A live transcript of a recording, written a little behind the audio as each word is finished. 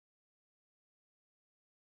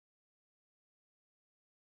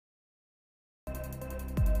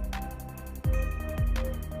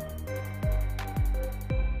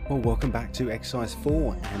Well, welcome back to exercise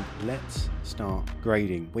 4 and let's start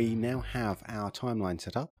grading. We now have our timeline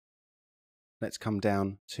set up. Let's come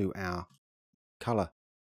down to our color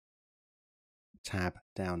tab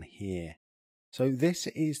down here. So this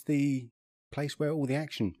is the place where all the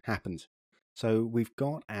action happens. So we've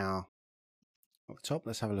got our, at the top,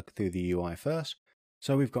 let's have a look through the UI first.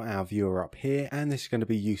 So we've got our viewer up here, and this is going to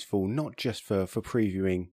be useful not just for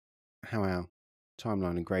previewing how our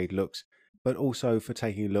timeline and grade looks, but also for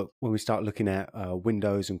taking a look when we start looking at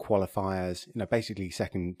windows and qualifiers, basically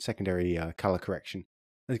secondary color correction.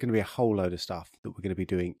 There's going to be a whole load of stuff that we're going to be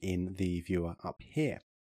doing in the viewer up here.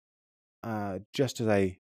 Just as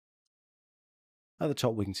at the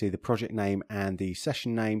top, we can see the project name and the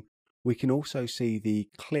session name. We can also see the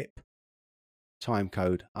clip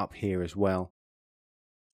timecode up here as well.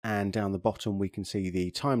 And down the bottom, we can see the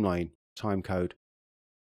timeline timecode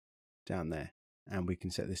down there. And we can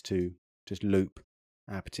set this to just loop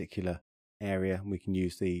our particular area, and we can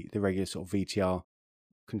use the regular sort of VTR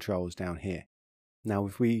controls down here. Now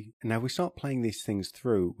if we start playing these things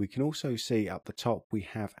through, we can also see up the top we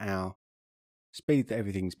have our speed that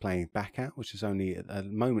everything's playing back at, which is only at the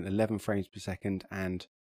moment 11 frames per second, and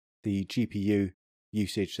the GPU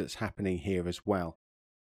usage that's happening here as well.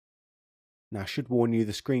 Now I should warn you,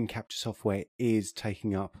 the screen capture software is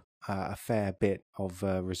taking up a fair bit of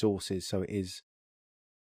resources, so it is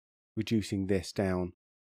reducing this down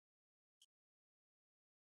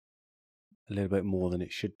a little bit more than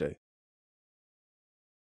it should do.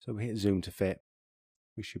 So we hit zoom to fit.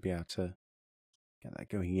 We should be able to get that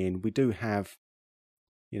going in. We do have,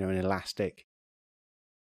 an elastic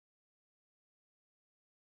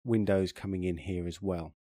windows coming in here as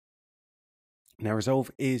well. Now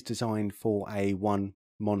Resolve is designed for a one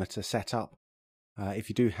monitor setup. If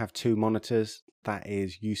you do have two monitors, that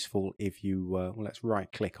is useful if you, let's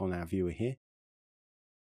right click on our viewer here.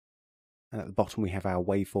 And at the bottom we have our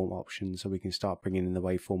waveform options, so we can start bringing in the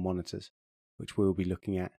waveform monitors, which we'll be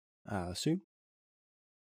looking at soon.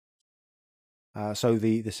 So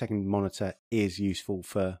the second monitor is useful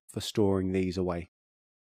for storing these away.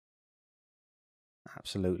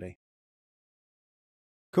 Absolutely.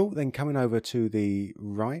 Cool, then coming over to the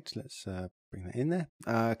right, let's bring that in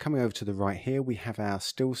there. Coming over to the right here, we have our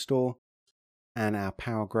still store and our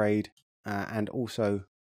power grade and also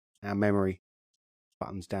our memory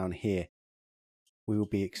buttons down here. We will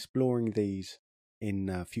be exploring these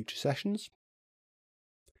in future sessions.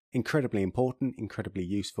 Incredibly important, incredibly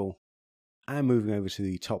useful. And moving over to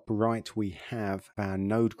the top right, we have our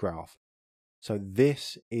node graph. So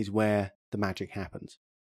this is where the magic happens.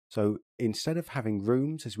 So instead of having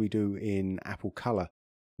rooms as we do in Apple Color,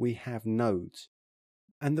 we have nodes.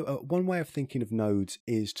 And one way of thinking of nodes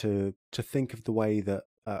is to think of the way that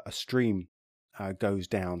a stream goes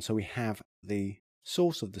down. So we have the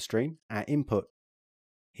source of the stream, our input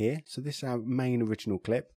here. So this is our main original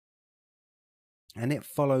clip. And it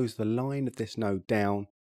follows the line of this node down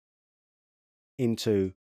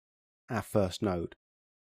into our first node.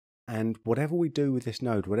 And whatever we do with this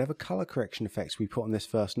node, whatever color correction effects we put on this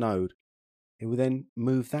first node, it will then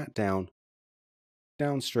move that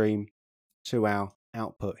downstream to our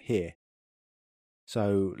output here.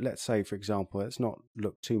 So let's say, for example, let's not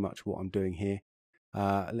look too much what I'm doing here.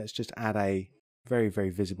 Let's just add a very, very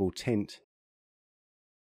visible tint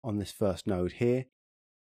on this first node here.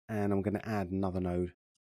 And I'm going to add another node.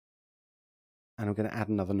 And I'm going to add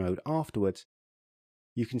another node afterwards.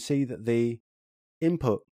 You can see that the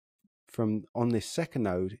input from on this second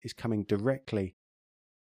node is coming directly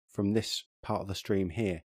from this part of the stream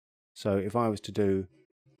here. So if I was to do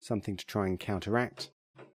something to try and counteract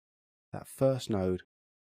that first node,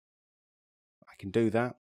 I can do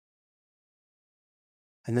that.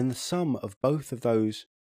 And then the sum of both of those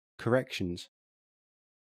corrections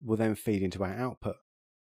will then feed into our output.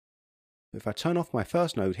 If I turn off my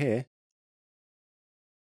first node here,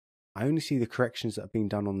 I only see the corrections that have been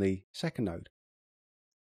done on the second node.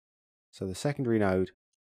 So the secondary node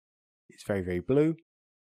is very, very blue.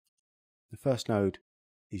 The first node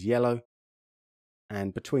is yellow.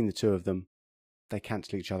 And between the two of them, they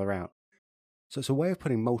cancel each other out. So it's a way of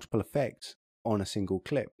putting multiple effects on a single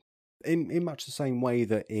clip. In much the same way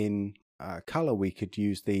that in color we could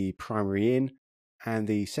use the primary in and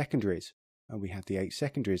the secondaries. And we have the 8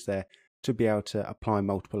 secondaries there to be able to apply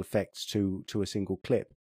multiple effects to a single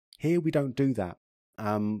clip. Here we don't do that.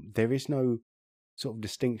 There is no sort of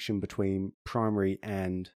distinction between primary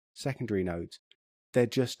and secondary nodes. They're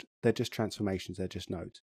just transformations, they're just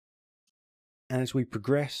nodes. And as we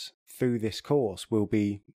progress through this course, we'll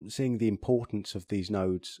be seeing the importance of these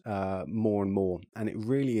nodes more and more. And it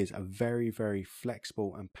really is a very, very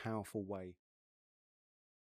flexible and powerful way